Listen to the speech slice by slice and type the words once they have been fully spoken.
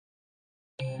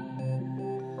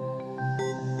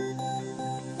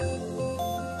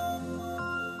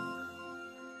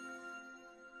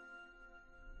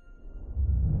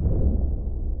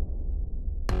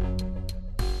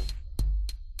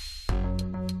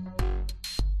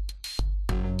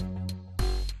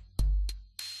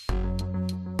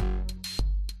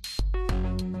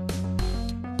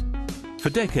For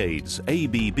decades,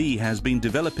 ABB has been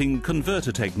developing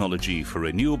converter technology for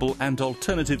renewable and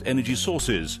alternative energy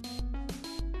sources.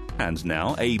 And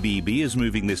now ABB is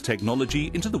moving this technology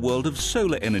into the world of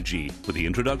solar energy with the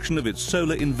introduction of its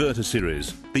solar inverter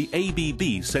series, the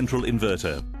ABB Central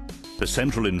Inverter. The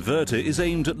central inverter is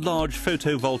aimed at large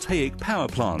photovoltaic power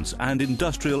plants and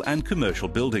industrial and commercial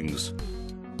buildings.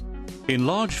 In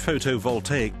large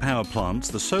photovoltaic power plants,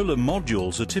 the solar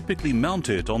modules are typically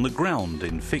mounted on the ground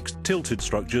in fixed tilted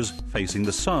structures facing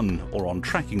the sun or on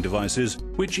tracking devices,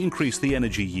 which increase the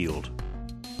energy yield.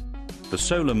 The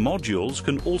solar modules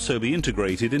can also be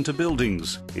integrated into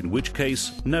buildings, in which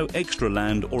case no extra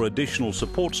land or additional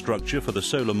support structure for the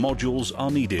solar modules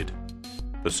are needed.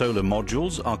 The solar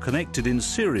modules are connected in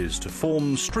series to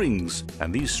form strings,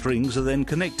 and these strings are then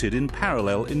connected in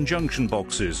parallel in junction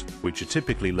boxes, which are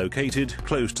typically located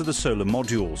close to the solar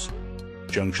modules.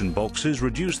 Junction boxes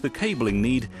reduce the cabling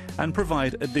need and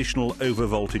provide additional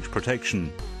overvoltage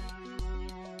protection.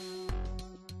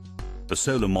 The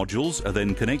solar modules are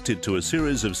then connected to a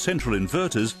series of central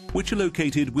inverters which are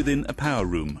located within a power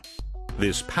room.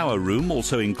 This power room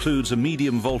also includes a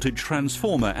medium voltage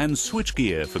transformer and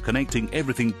switchgear for connecting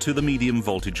everything to the medium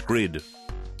voltage grid.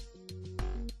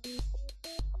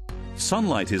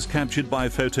 Sunlight is captured by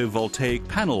photovoltaic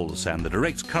panels, and the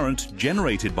direct current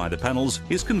generated by the panels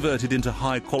is converted into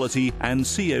high-quality and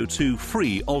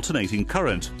CO2-free alternating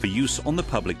current for use on the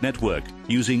public network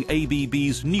using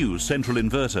ABB's new central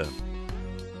inverter.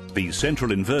 These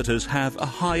central inverters have a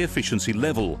high efficiency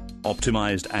level.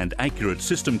 Optimized and accurate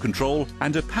system control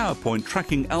and a PowerPoint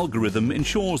tracking algorithm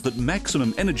ensures that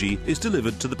maximum energy is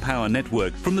delivered to the power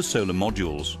network from the solar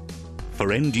modules.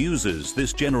 For end users,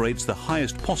 this generates the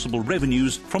highest possible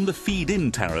revenues from the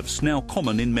feed-in tariffs now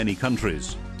common in many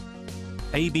countries.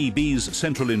 ABB's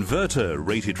central inverter,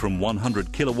 rated from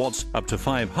 100 kilowatts up to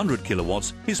 500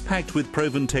 kilowatts, is packed with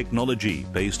proven technology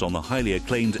based on the highly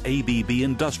acclaimed ABB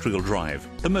industrial drive,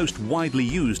 the most widely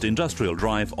used industrial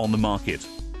drive on the market.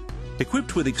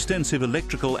 Equipped with extensive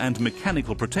electrical and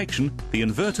mechanical protection, the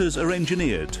inverters are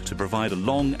engineered to provide a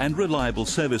long and reliable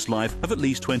service life of at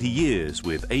least 20 years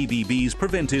with ABB's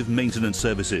preventive maintenance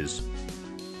services.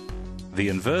 The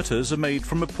inverters are made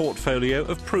from a portfolio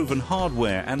of proven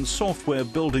hardware and software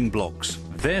building blocks,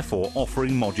 therefore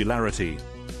offering modularity.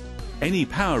 Any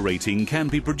power rating can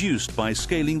be produced by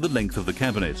scaling the length of the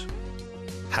cabinet.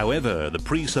 However, the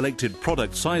pre-selected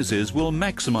product sizes will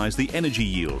maximize the energy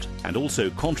yield and also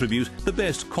contribute the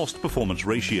best cost-performance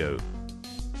ratio.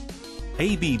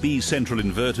 ABB central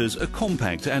inverters are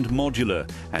compact and modular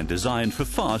and designed for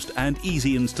fast and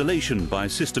easy installation by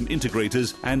system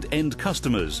integrators and end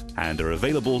customers, and are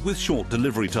available with short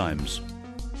delivery times.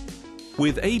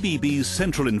 With ABB's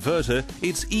central inverter,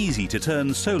 it's easy to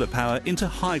turn solar power into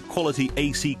high-quality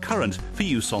AC current for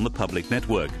use on the public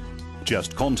network.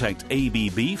 Just contact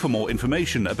ABB for more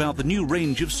information about the new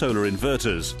range of solar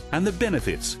inverters and the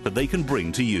benefits that they can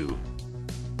bring to you.